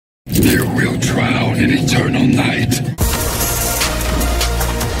You will drown in eternal night.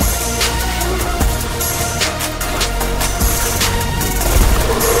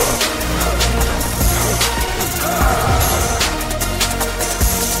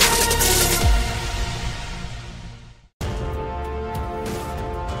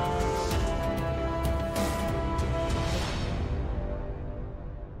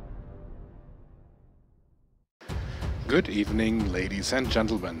 Good evening, ladies and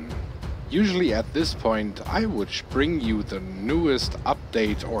gentlemen. Usually at this point I would bring you the newest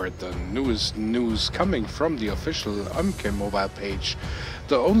update or the newest news coming from the official MK mobile page.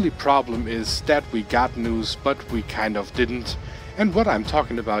 The only problem is that we got news but we kind of didn't. And what I'm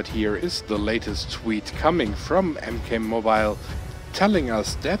talking about here is the latest tweet coming from MK Mobile telling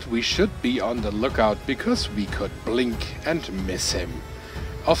us that we should be on the lookout because we could blink and miss him.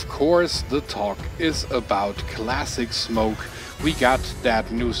 Of course, the talk is about Classic Smoke. We got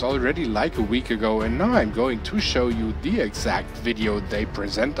that news already like a week ago, and now I'm going to show you the exact video they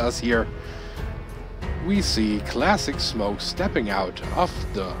present us here. We see Classic Smoke stepping out of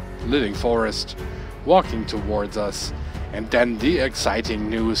the living forest, walking towards us, and then the exciting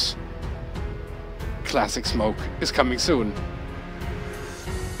news. Classic Smoke is coming soon.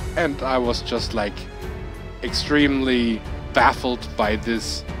 And I was just like extremely baffled by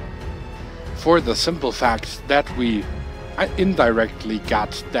this, for the simple fact that we indirectly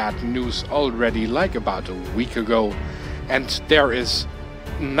got that news already like about a week ago, and there is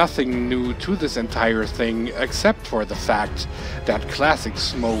nothing new to this entire thing except for the fact that Classic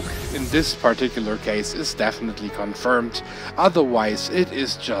Smoke in this particular case is definitely confirmed, otherwise it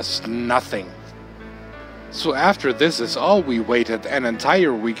is just nothing. So after this is all we waited an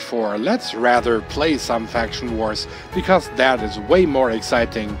entire week for, let's rather play some Faction Wars, because that is way more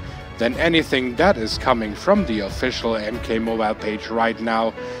exciting than anything that is coming from the official MK mobile page right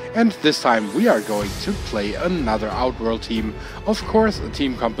now. And this time we are going to play another Outworld team, of course a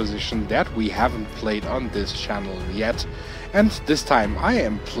team composition that we haven't played on this channel yet. And this time I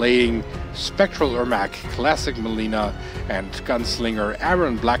am playing Spectral Ermac, Classic Mileena and Gunslinger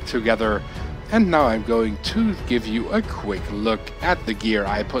Erron Black together. And now I'm going to give you a quick look at the gear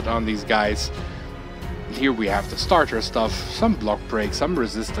I put on these guys. Here we have the starter stuff, some block break, some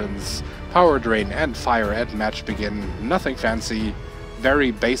resistance, power drain and fire at match begin. Nothing fancy,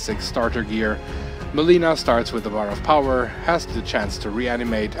 very basic starter gear. Mileena starts with a bar of power, has the chance to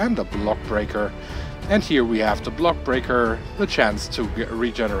reanimate and a block breaker. And here we have the block breaker, the chance to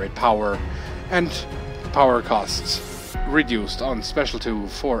regenerate power, and power costs reduced on Special 2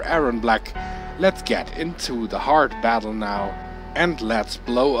 for Erron Black. Let's get into the hard battle now, and let's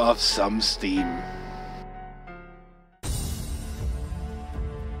blow off some steam.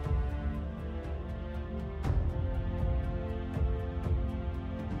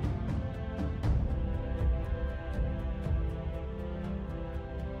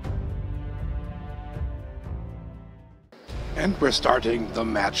 And we're starting the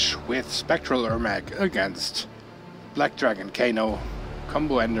match with Spectral Ermac against Black Dragon Kano,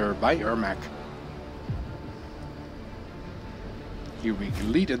 combo ender by Ermac. Here we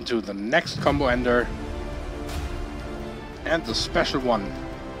lead into the next combo ender, and the special one.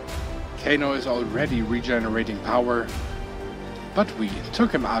 Kano is already regenerating power, but we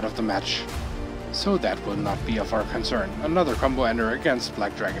took him out of the match, so that will not be of our concern. Another combo ender against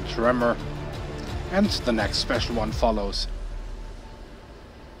Black Dragon Tremor, and the next special one follows.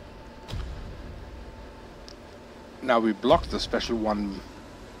 Now we block the special one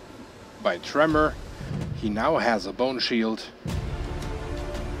by Tremor. He now has a bone shield.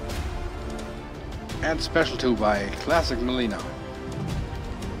 And special 2 by Classic Mileena.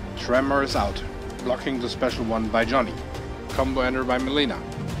 Tremor is out, blocking the special 1 by Johnny. Combo ender by Mileena.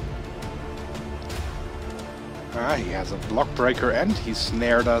 He has a block breaker and he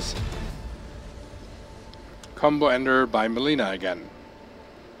snared us. Combo ender by Mileena again.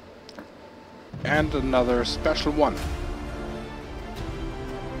 And another special 1.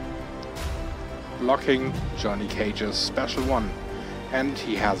 Blocking Johnny Cage's special 1. And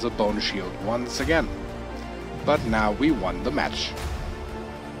he has a bone shield once again. But now we won the match.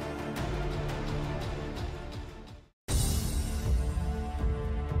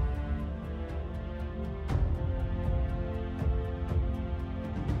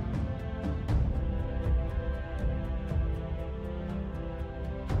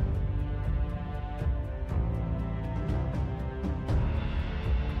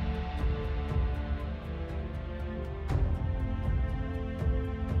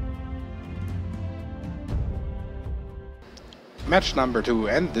 Match number 2,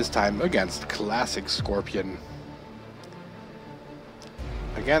 and this time against Classic Scorpion.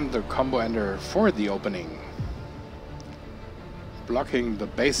 Again, the combo ender for the opening. Blocking the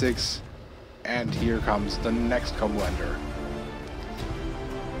basics, and here comes the next combo ender.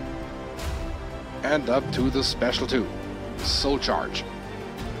 And up to the special 2. Soul Charge.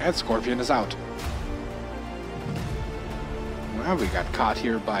 And Scorpion is out. Well, we got caught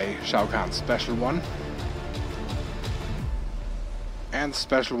here by Shao Kahn's special 1. And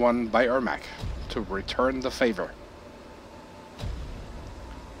special 1 by Ermac to return the favor.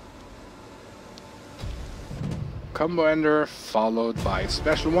 Combo ender followed by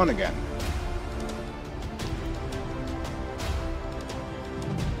special 1 again.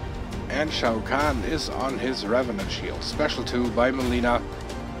 And Shao Kahn is on his Revenant Shield. Special 2 by Mileena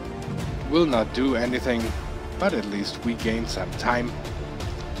will not do anything, but at least we gain some time.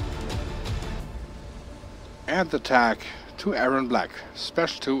 And attack to Erron Black.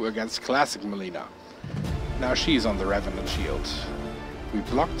 Special 2 against Classic Mileena. Now she's on the Revenant Shield. We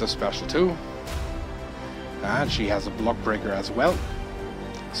block the special 2. And she has a block breaker as well.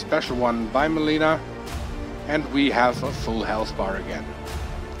 Special 1 by Mileena. And we have a full health bar again.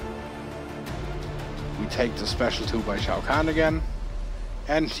 We take the special 2 by Shao Kahn again.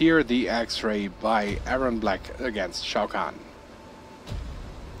 And here the X-Ray by Erron Black against Shao Kahn.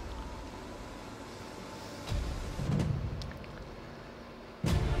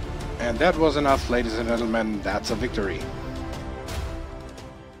 And that was enough, ladies and gentlemen. That's a victory.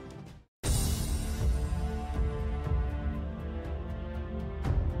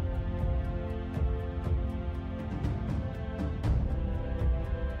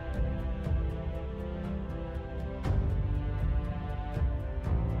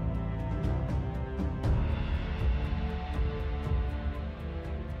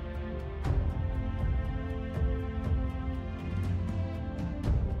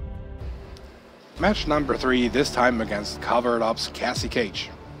 Match number 3, this time against Covered Up's Cassie Cage.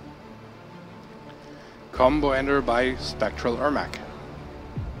 Combo ender by Spectral Ermac.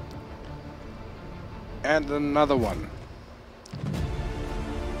 And another one.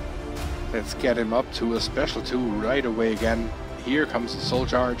 Let's get him up to a special 2 right away again. Here comes the Soul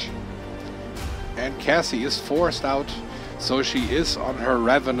Charge. And Cassie is forced out, so she is on her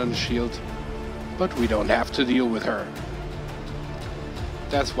Revenant Shield. But we don't have to deal with her.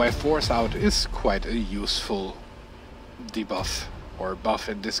 That's why Force Out is quite a useful debuff, or buff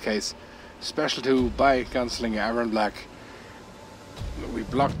in this case. Special 2 by Gunslinger Erron Black. We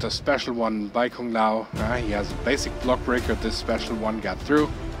blocked the special 1 by Kung Lao. He has a basic block breaker, this special 1 got through.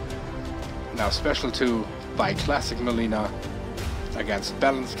 Now special 2 by Classic Mileena against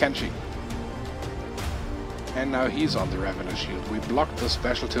Balanced Kenshi. And now he's on the Revenant Shield. We blocked the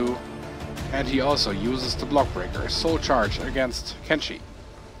special 2, and he also uses the block breaker. Soul Charge against Kenshi.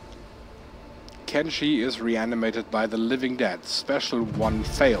 Kenshi is reanimated by the Living Dead. Special 1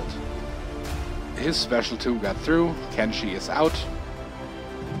 failed. His special 2 got through. Kenshi is out.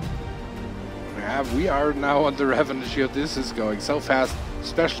 We are now on the Revenant Shield. This is going so fast.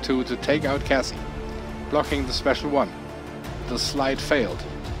 Special 2 to take out Cassie. Blocking the special 1. The slide failed.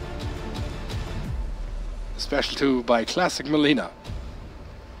 Special 2 by Classic Mileena.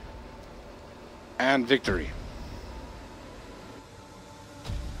 And victory.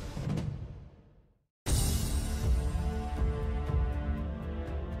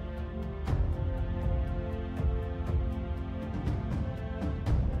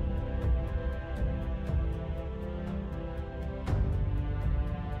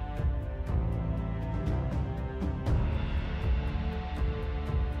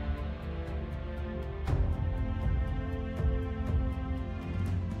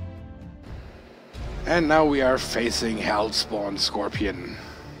 And now we are facing Hellspawn Scorpion.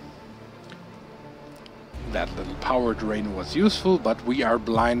 That little power drain was useful, but we are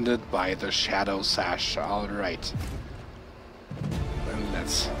blinded by the Shadow Sash. Alright. And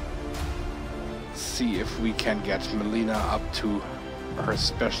let's see if we can get Mileena up to her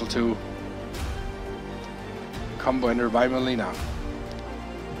special 2. Combo ender by Mileena.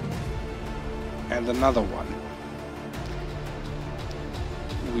 And another one.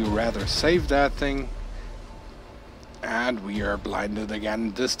 We rather save that thing. And we are blinded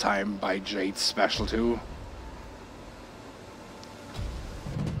again, this time by Jade's special 2.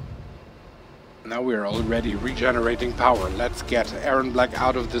 Now we are already regenerating power. Let's get Erron Black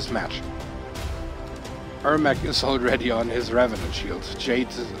out of this match. Ermac is already on his Revenant Shield. Jade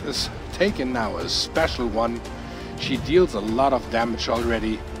is taken now a special 1. She deals a lot of damage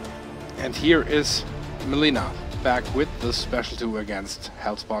already. And here is Mileena back with the special 2 against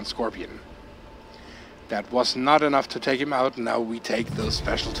Hellspawn Scorpion. That was not enough to take him out. Now we take the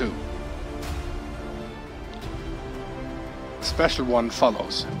special 2. Special 1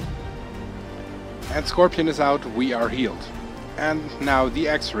 follows. And Scorpion is out, we are healed. And now the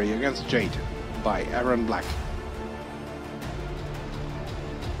X-Ray against Jade by Erron Black.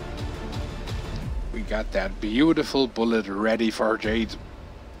 We got that beautiful bullet ready for Jade.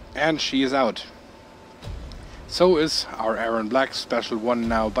 And she is out. So is our Erron Black Special 1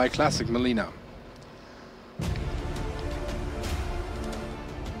 now by Klassic Mileena.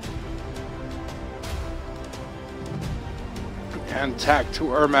 And tag to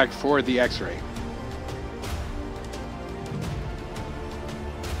Ermac for the X-Ray.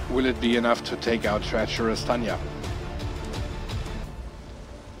 Will it be enough to take out Treacherous Tanya?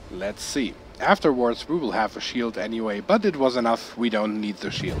 Let's see. Afterwards we will have a shield anyway, but it was enough, we don't need the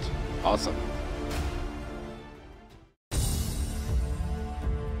shield. Awesome.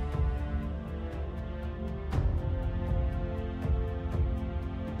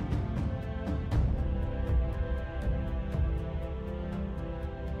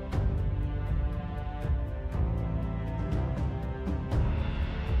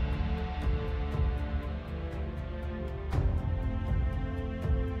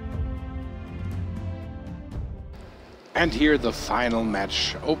 And here the final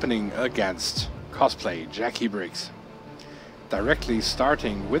match, opening against Cosplay Jackie Briggs. Directly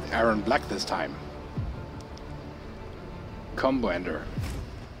starting with Erron Black this time. Combo Ender.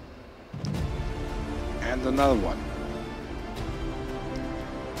 And another one.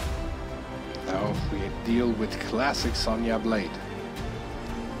 Now we deal with Classic Sonya Blade.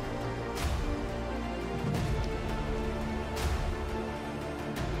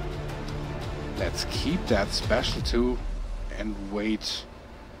 Let's keep that Special 2 and wait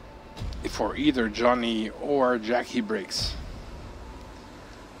for either Johnny or Jackie Briggs.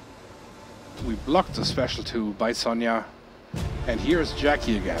 We blocked the Special 2 by Sonya, and here's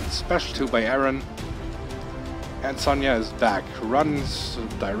Jackie again. Special 2 by Erron, and Sonya is back, runs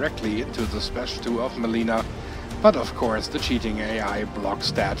directly into the Special 2 of Mileena, but of course the cheating AI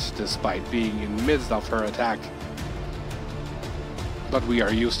blocks that despite being in the midst of her attack. But we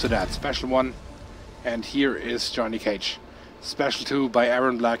are used to that. Special 1, and here is Johnny Cage. Special 2 by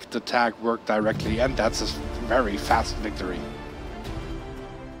Erron Black, the tag worked directly, and that's a very fast victory.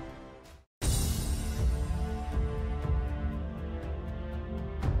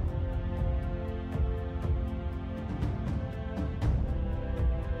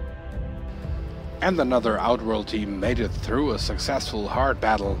 And another Outworld team made it through a successful hard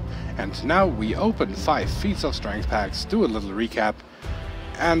battle, and now we open 5 Feats of Strength packs, do a little recap,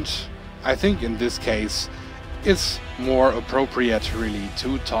 and I think in this case it's more appropriate really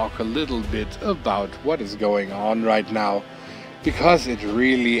to talk a little bit about what is going on right now, because it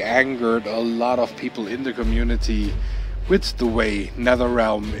really angered a lot of people in the community with the way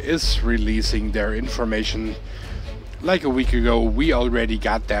NetherRealm is releasing their information. Like a week ago we already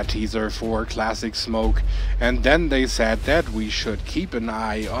got that teaser for Classic Smoke, and then they said that we should keep an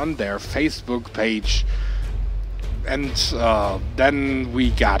eye on their Facebook page. And then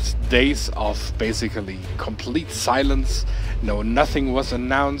we got days of basically complete silence. No, nothing was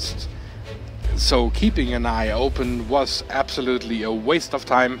announced. So keeping an eye open was absolutely a waste of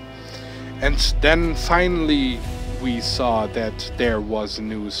time. And then finally we saw that there was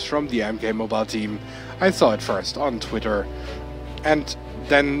news from the MK Mobile team. I saw it first on Twitter. And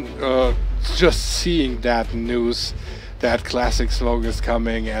then just seeing that news, that Classic Smoke is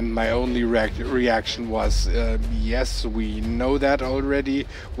coming, and my only reaction was, yes, we know that already.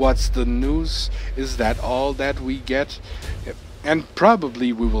 What's the news? Is that all that we get? And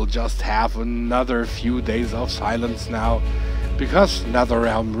probably we will just have another few days of silence now, because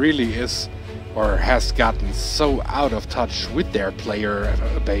NetherRealm really is, or has gotten so out of touch with their player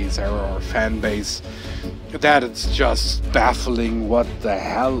base or fan base, that it's just baffling what the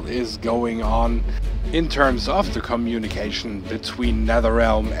hell is going on in terms of the communication between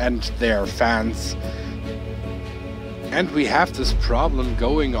NetherRealm and their fans. And we have this problem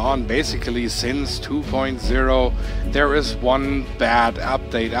going on basically since 2.0. There is one bad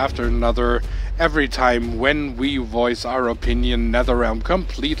update after another. Every time when we voice our opinion, NetherRealm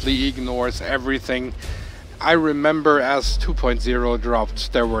completely ignores everything. I remember as 2.0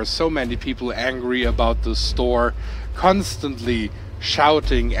 dropped, there were so many people angry about the store, constantly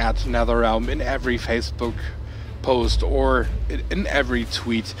shouting at NetherRealm in every Facebook post or in every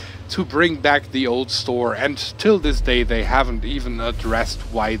tweet to bring back the old store, and till this day they haven't even addressed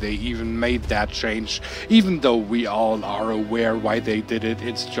why they even made that change, even though we all are aware why they did it.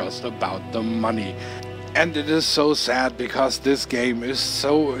 It's just about the money. And it is so sad, because this game is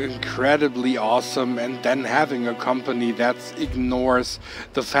so incredibly awesome, and then having a company that ignores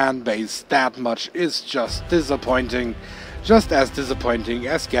the fan base that much is just disappointing. Just as disappointing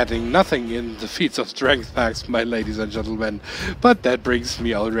as getting nothing in the feats of strength packs, my ladies and gentlemen. But that brings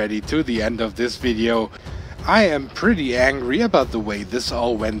me already to the end of this video. I am pretty angry about the way this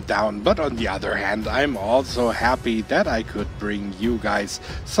all went down, but on the other hand, I'm also happy that I could bring you guys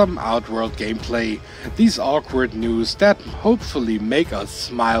some Outworld gameplay. These awkward news that hopefully make us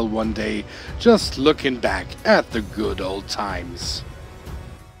smile one day, just looking back at the good old times.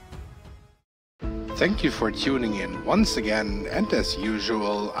 Thank you for tuning in once again, and as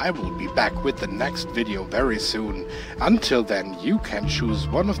usual, I will be back with the next video very soon. Until then, you can choose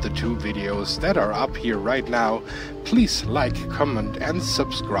one of the 2 videos that are up here right now. Please like, comment and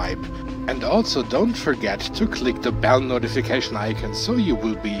subscribe. And also don't forget to click the bell notification icon so you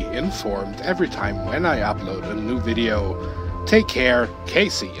will be informed every time when I upload a new video. Take care,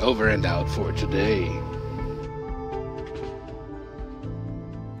 Casey over and out for today.